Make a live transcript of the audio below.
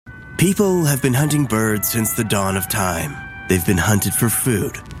People have been hunting birds since the dawn of time. They've been hunted for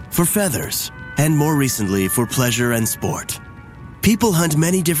food, for feathers, and more recently for pleasure and sport. People hunt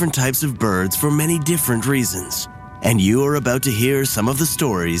many different types of birds for many different reasons, and you are about to hear some of the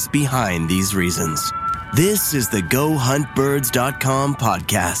stories behind these reasons. This is the GoHuntBirds.com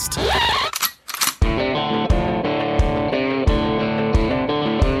podcast.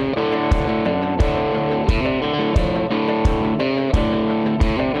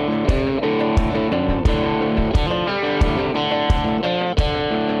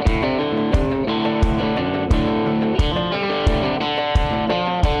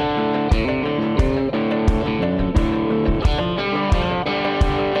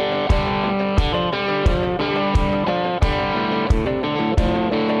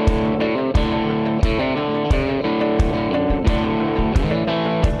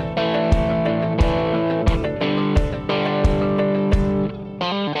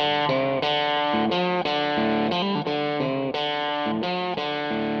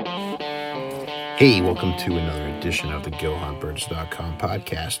 Hey, welcome to another edition of the GoHuntBirds.com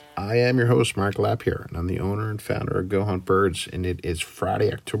podcast. I am your host, Mark Lapierre, and I'm the owner and founder of Go Hunt Birds, and it is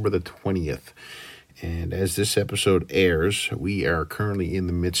Friday, October the 20th. And as this episode airs, we are currently in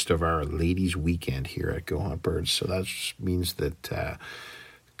the midst of our ladies' weekend here at Go Hunt Birds. So that means that a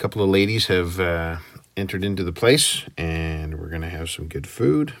couple of ladies have entered into the place, and we're going to have some good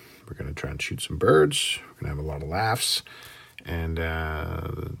food. We're going to try and shoot some birds. We're going to have a lot of laughs. And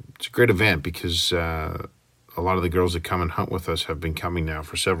it's a great event because a lot of the girls that come and hunt with us have been coming now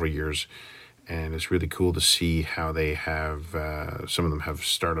for several years. And it's really cool to see how they have, some of them have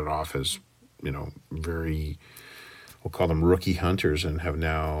started off as, very, we'll call them rookie hunters, and have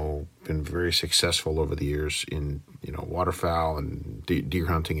now been very successful over the years in, waterfowl and deer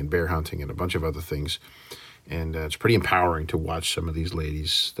hunting and bear hunting and a bunch of other things. And it's pretty empowering to watch some of these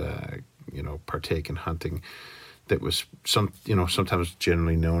ladies, partake in hunting that was sometimes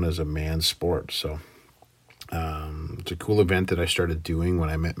generally known as a man's sport. So it's a cool event that I started doing when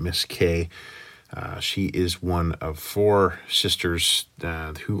I met Miss Kay. She is one of four sisters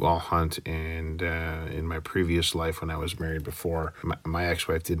who all hunt, and in my previous life when I was married before, my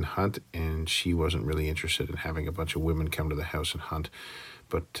ex-wife didn't hunt, and she wasn't really interested in having a bunch of women come to the house and hunt.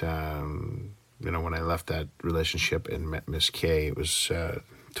 But when I left that relationship and met Miss Kay, it was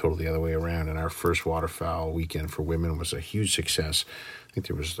totally the other way around. And our first waterfowl weekend for women was a huge success. I think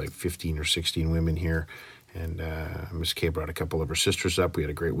there was like 15 or 16 women here. And Miss Kay brought a couple of her sisters up. We had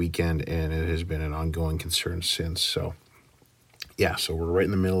a great weekend, and it has been an ongoing concern since. So we're right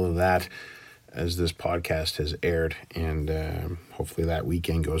in the middle of that as this podcast has aired. And hopefully that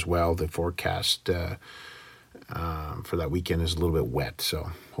weekend goes well. The forecast for that weekend is a little bit wet,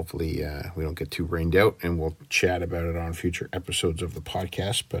 so hopefully we don't get too rained out, and we'll chat about it on future episodes of the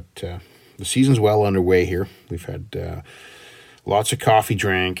podcast. But the season's well underway here. We've had lots of coffee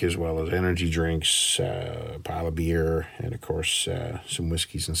drank, as well as energy drinks, a pile of beer, and of course some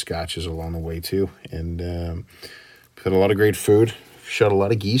whiskeys and scotches along the way too. And we've had a lot of great food. Shot a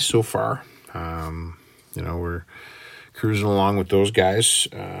lot of geese so far. We're cruising along with those guys.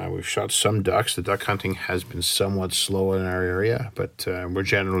 We've shot some ducks. The duck hunting has been somewhat slow in our area, but we're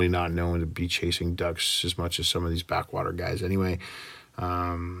generally not known to be chasing ducks as much as some of these backwater guys anyway.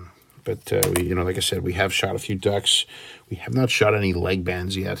 But like I said, we have shot a few ducks. We have not shot any leg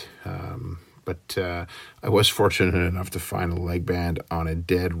bands yet. But I was fortunate enough to find a leg band on a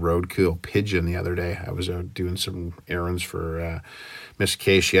dead roadkill pigeon the other day. I was out doing some errands for Miss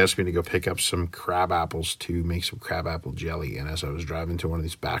Kay. She asked me to go pick up some crab apples to make some crab apple jelly. And as I was driving to one of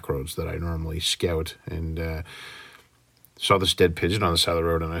these back roads that I normally scout, and saw this dead pigeon on the side of the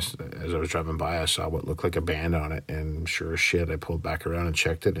road, and as I was driving by, I saw what looked like a band on it, and sure as shit, I pulled back around and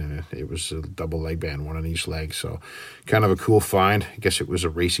checked it, and it was a double leg band, one on each leg. So kind of a cool find. I guess it was a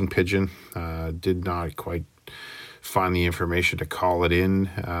racing pigeon. Did not quite find the information to call it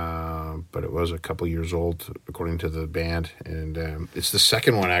in, but it was a couple years old according to the band. And it's the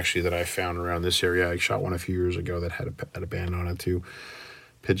second one actually that I found around this area. I shot one a few years ago that had a band on it too.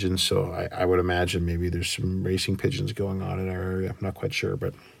 Pigeons, so I would imagine maybe there's some racing pigeons going on in our area. I'm not quite sure,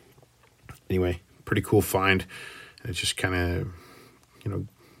 but anyway, pretty cool find. And it just kind of,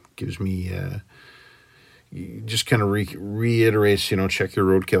 gives me, just kind of reiterates, check your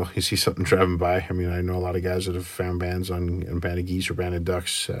roadkill. You see something driving by. I mean, I know a lot of guys that have found bands on banded geese or banded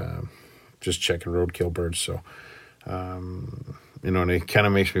ducks, just checking roadkill birds. So, and it kind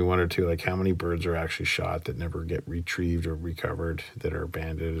of makes me wonder too, like how many birds are actually shot that never get retrieved or recovered that are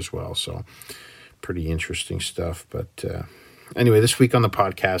banded as well. So pretty interesting stuff. But anyway, this week on the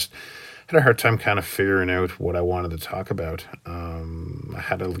podcast, had a hard time kind of figuring out what I wanted to talk about. I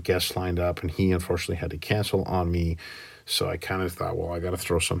had a guest lined up, and he unfortunately had to cancel on me. So I kind of thought, well, I got to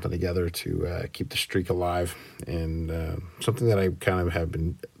throw something together to keep the streak alive. And something that I kind of have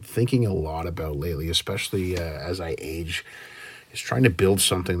been thinking a lot about lately, especially as I age, is trying to build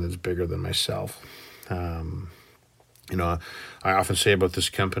something that's bigger than myself. I often say about this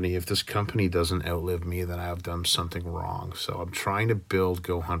company, if this company doesn't outlive me, then I've done something wrong. So I'm trying to build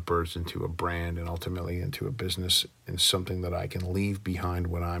Go Hunt Birds into a brand and ultimately into a business and something that I can leave behind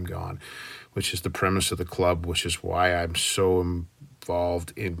when I'm gone, which is the premise of the club, which is why I'm so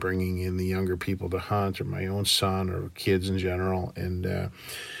involved in bringing in the younger people to hunt, or my own son, or kids in general. And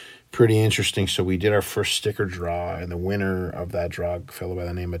pretty interesting. So we did our first sticker draw, and the winner of that draw, a fellow by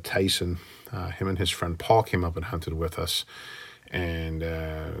the name of Tyson, him and his friend Paul came up and hunted with us. And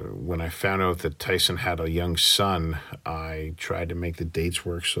when I found out that Tyson had a young son, I tried to make the dates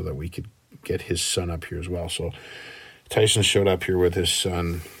work so that we could get his son up here as well. So Tyson showed up here with his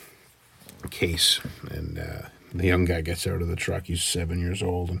son, Case, and the young guy gets out of the truck. He's 7 years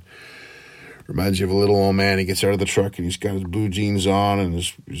old, and reminds you of a little old man. He gets out of the truck, and he's got his blue jeans on and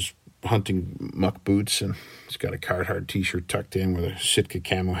his hunting muck boots, and he's got a Carhartt t-shirt tucked in with a Sitka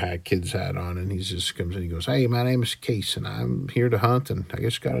camo hat, kid's hat on, and he just comes in. He goes, "Hey, my name is Case, and I'm here to hunt, and I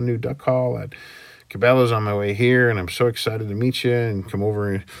just got a new duck call at Cabela's on my way here, and I'm so excited to meet you and come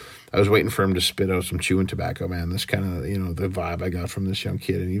over." I was waiting for him to spit out some chewing tobacco, man. This kind of, the vibe I got from this young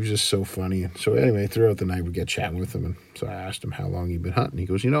kid, and he was just so funny. So anyway, throughout the night, we get chatting with him, and so I asked him how long he'd been hunting. He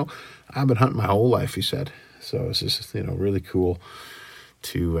goes, "I've been hunting my whole life," he said. So it's just, really cool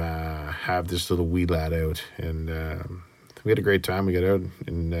to have this little wee lad out. And we had a great time. We got out,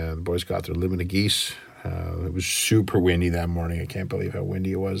 and the boys got their limit of geese. It was super windy that morning. I can't believe how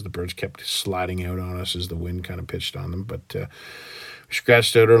windy it was. The birds kept sliding out on us as the wind kind of pitched on them. But we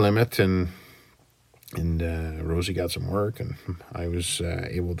scratched out our limit, and Rosie got some work, and I was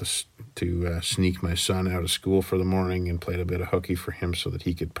able to sneak my son out of school for the morning and played a bit of hooky for him so that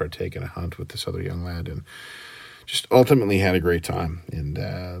he could partake in a hunt with this other young lad, and just ultimately had a great time. And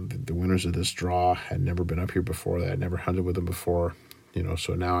the winners of this draw had never been up here before. They had never hunted with them before.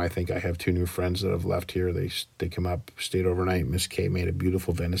 So now I think I have two new friends that have left here. They come up, stayed overnight. Miss Kay made a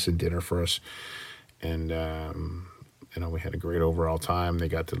beautiful venison dinner for us, and we had a great overall time. They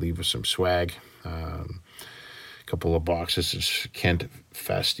got to leave us some swag, a couple of boxes of Kent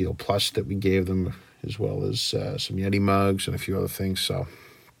Fast Steel Plus that we gave them, as well as some Yeti mugs and a few other things. So,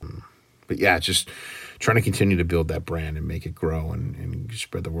 but yeah, just trying to continue to build that brand and make it grow and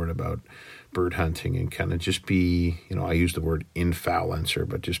spread the word about bird hunting, and kind of just be, I use the word influencer,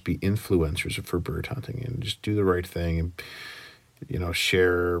 but just be influencers for bird hunting, and just do the right thing, and,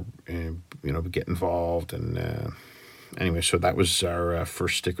 share, and, get involved. And anyway, so that was our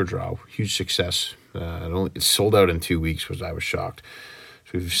first sticker draw. Huge success. It sold out in 2 weeks, which I was shocked.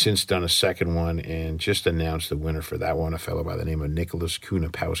 So we've since done a second one and just announced the winner for that one, a fellow by the name of Nicholas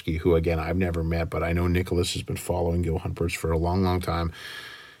Kunapowski, who, again, I've never met, but I know Nicholas has been following Go Hunt Birds for a long, long time,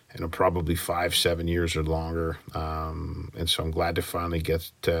 probably 5-7 years or longer. And so I'm glad to finally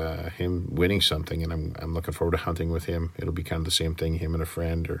get him winning something, and I'm looking forward to hunting with him. It'll be kind of the same thing, him and a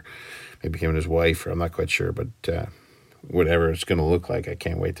friend, or maybe him and his wife, or I'm not quite sure, but whatever it's going to look like, I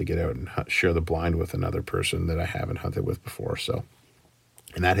can't wait to get out and share the blind with another person that I haven't hunted with before. So,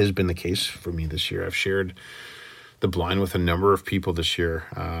 and that has been the case for me this year. I've shared the blind with a number of people this year,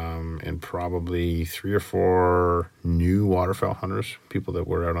 and probably 3 or 4 new waterfowl hunters, people that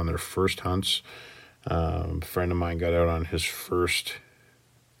were out on their first hunts. A friend of mine got out on his first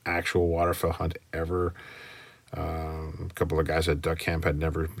actual waterfowl hunt ever. A couple of guys at duck camp had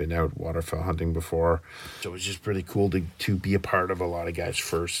never been out waterfowl hunting before, so it was just pretty cool to be a part of a lot of guys'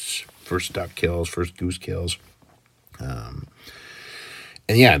 first duck kills, first goose kills.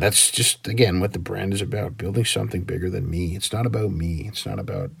 And yeah, that's just, again, what the brand is about, building something bigger than me. It's not about me. It's not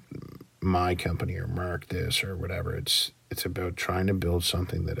about my company or Mark this or whatever. It's about trying to build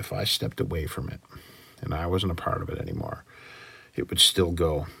something that if I stepped away from it and I wasn't a part of it anymore, it would still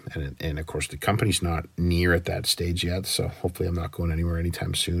go. And of course, the company's not near at that stage yet, so hopefully I'm not going anywhere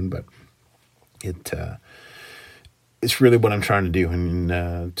anytime soon, but it's really what I'm trying to do.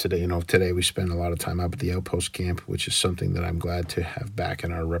 And today we spend a lot of time up at the outpost camp, which is something that I'm glad to have back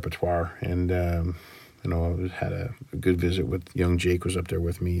in our repertoire. And I had a good visit with young Jake was up there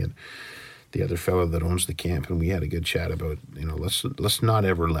with me, and the other fellow that owns the camp, and we had a good chat about, let's not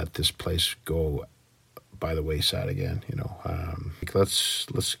ever let this place go by the wayside again.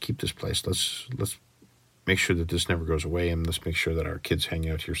 Let's keep this place. Let's make sure that this never goes away, and let's make sure that our kids hang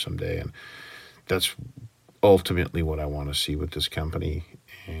out here someday. And that's ultimately what I want to see with this company.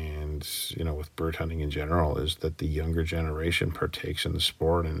 And and with bird hunting in general, is that the younger generation partakes in the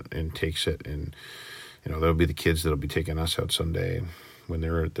sport and takes it, and there'll be the kids that'll be taking us out someday when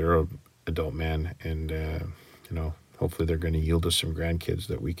they're adult men, and hopefully they're going to yield us some grandkids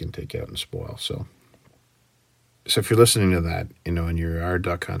that we can take out and spoil. So if you're listening to that, and you're a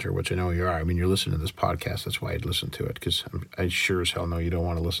duck hunter, which I know you are, I mean, you're listening to this podcast, that's why I'd listen to it, because I sure as hell know you don't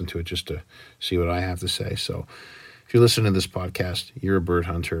want to listen to it just to see what I have to say. So if you're listening to this podcast, you're a bird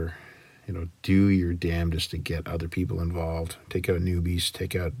hunter, do your damnedest to get other people involved. Take out newbies,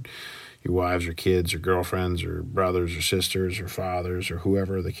 take out your wives or kids or girlfriends or brothers or sisters or fathers or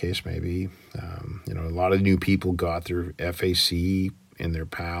whoever the case may be. A lot of new people got through FAC in their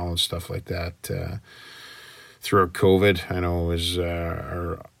PAL and stuff like that. Throughout COVID, I know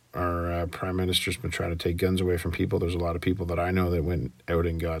our Prime Minister's been trying to take guns away from people. There's a lot of people that I know that went out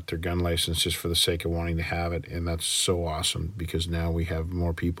and got their gun license just for the sake of wanting to have it, and that's so awesome, because now we have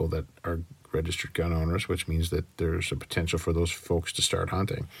more people that are registered gun owners, which means that there's a potential for those folks to start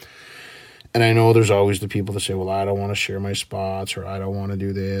hunting. And I know there's always the people that say, well, I don't want to share my spots, or I don't want to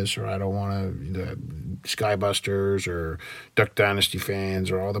do this, or I don't want to Skybusters or Duck Dynasty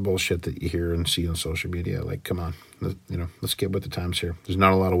fans, or all the bullshit that you hear and see on social media. Like, come on, let's get with the times here. There's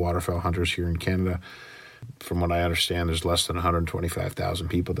not a lot of waterfowl hunters here in Canada. From what I understand, there's less than 125,000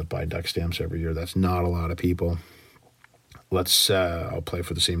 people that buy duck stamps every year. That's not a lot of people. Let's all play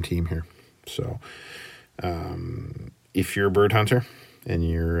for the same team here. So if you're a bird hunter and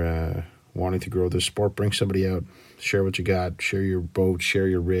you're wanting to grow this sport, bring somebody out, share what you got, share your boat, share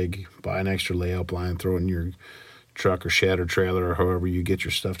your rig, buy an extra layout blind, throw it in your truck or shed or trailer or however you get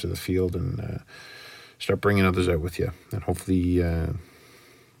your stuff to the field, and start bringing others out with you, and hopefully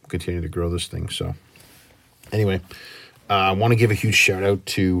continue to grow this thing. So anyway, I want to give a huge shout out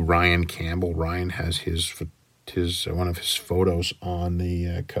to Ryan Campbell. Ryan has his one of his photos on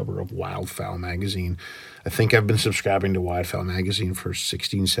the cover of FOWL magazine. I think I've been subscribing to FOWL magazine for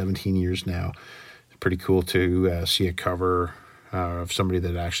 16, 17 years now. It's pretty cool to see a cover of somebody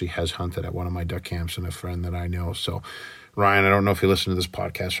that actually has hunted at one of my duck camps, and a friend that I know. So Ryan, I don't know if you listen to this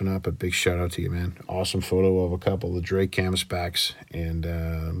podcast or not, but big shout out to you, man. Awesome photo of a couple of Drake canvasbacks,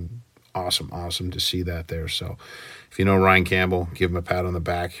 and awesome to see that there. So if you know Ryan Campbell, give him a pat on the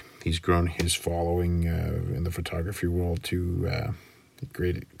back. He's grown his following in the photography world to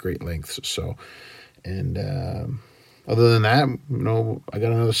great lengths. So, and other than that, I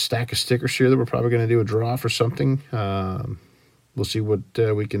got another stack of stickers here that we're probably going to do a draw for something. We'll see what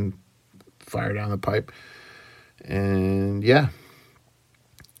we can fire down the pipe. And yeah,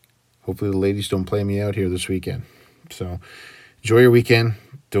 hopefully the ladies don't play me out here this weekend. So enjoy your weekend.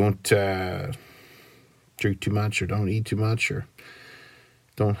 Don't drink too much, or don't eat too much, or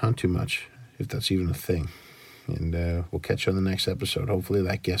don't hunt too much, if that's even a thing. And we'll catch you on the next episode. Hopefully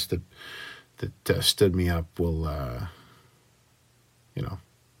that guest that stood me up will,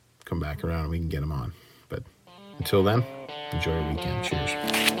 come back around and we can get him on. But until then, enjoy your weekend. Cheers.